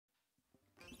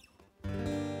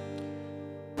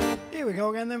Here we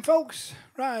go again then, folks.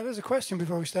 Right, there's a question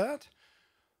before we start.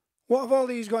 What have all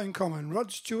these got in common?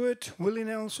 Rod Stewart, Willie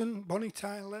Nelson, Bonnie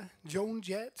Tyler, Joan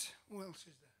Jett. Who else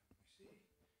is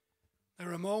there? The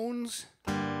Ramones.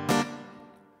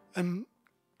 And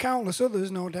countless others,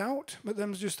 no doubt. But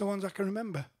them's just the ones I can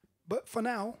remember. But for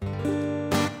now,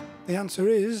 the answer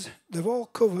is they've all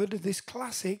covered this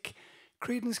classic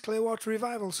Creedence Clearwater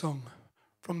revival song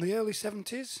from the early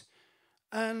 70s.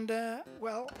 And,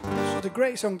 well, it's a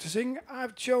great song to sing.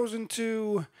 I've chosen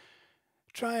to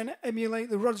try and emulate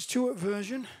the Rod Stewart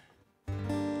version,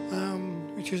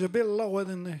 which is a bit lower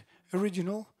than the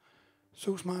original.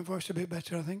 Suits my voice a bit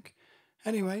better, I think.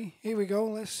 Anyway, here we go.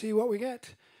 Let's see what we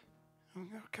get. I've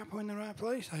got a capo in the right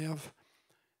place. I have.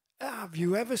 Have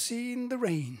you ever seen the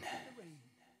rain?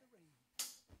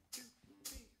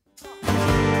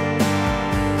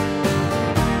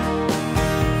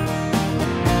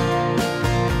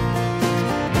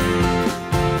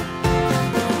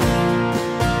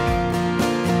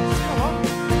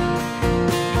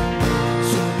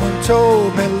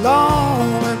 Told me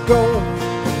long ago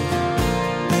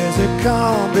there's a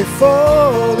calm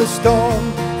before the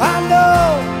storm. I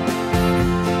know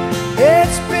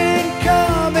it's been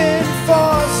coming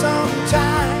for some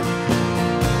time.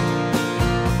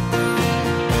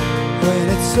 When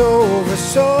it's over,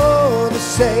 so they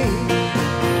say,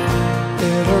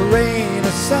 it'll rain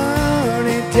a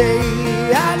sunny day.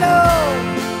 I know,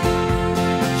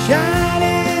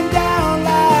 shining down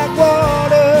like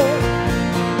water.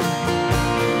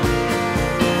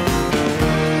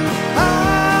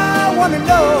 I wanna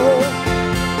know,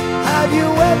 have you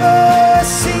ever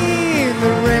seen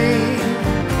the rain?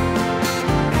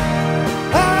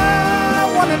 I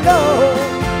wanna know,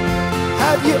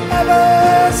 have you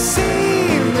ever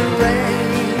seen the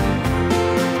rain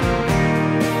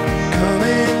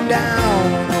coming down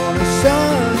on a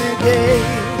sunny day?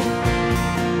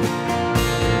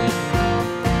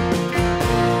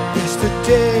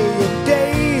 Yesterday and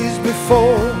days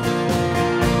before,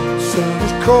 sun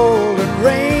was cold and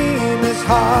rain is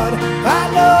hard. I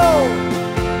know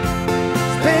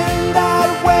it's been that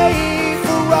way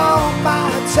for all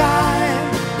my time,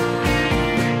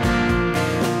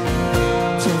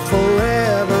 till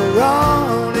forever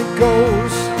on it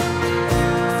goes,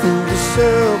 through the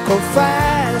circle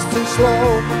fast and slow.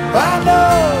 I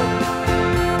know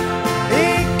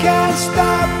it can't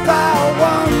stop, I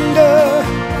wonder.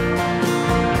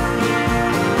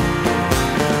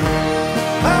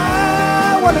 I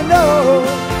wanna know,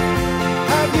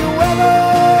 have you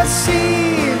ever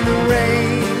seen the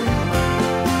rain?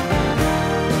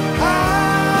 I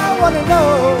wanna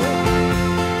know,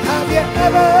 have you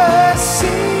ever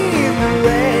seen the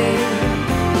rain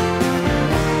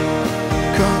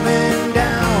coming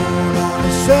down on a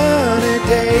sunny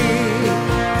day?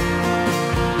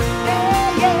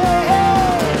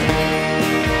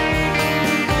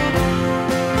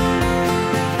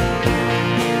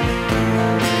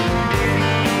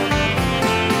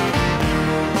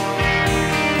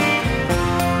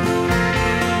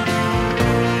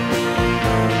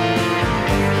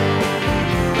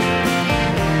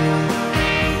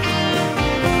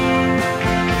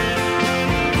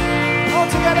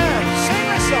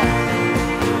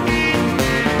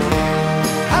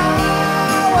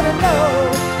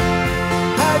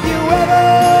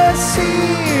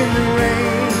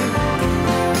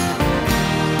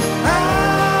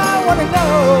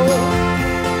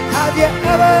 Have you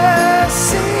ever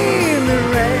seen the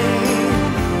rain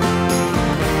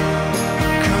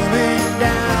coming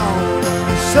down on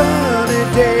a sunny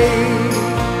day?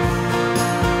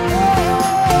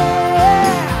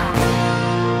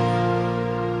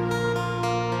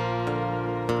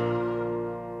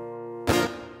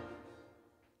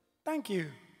 Thank you.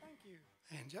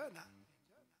 I enjoyed that.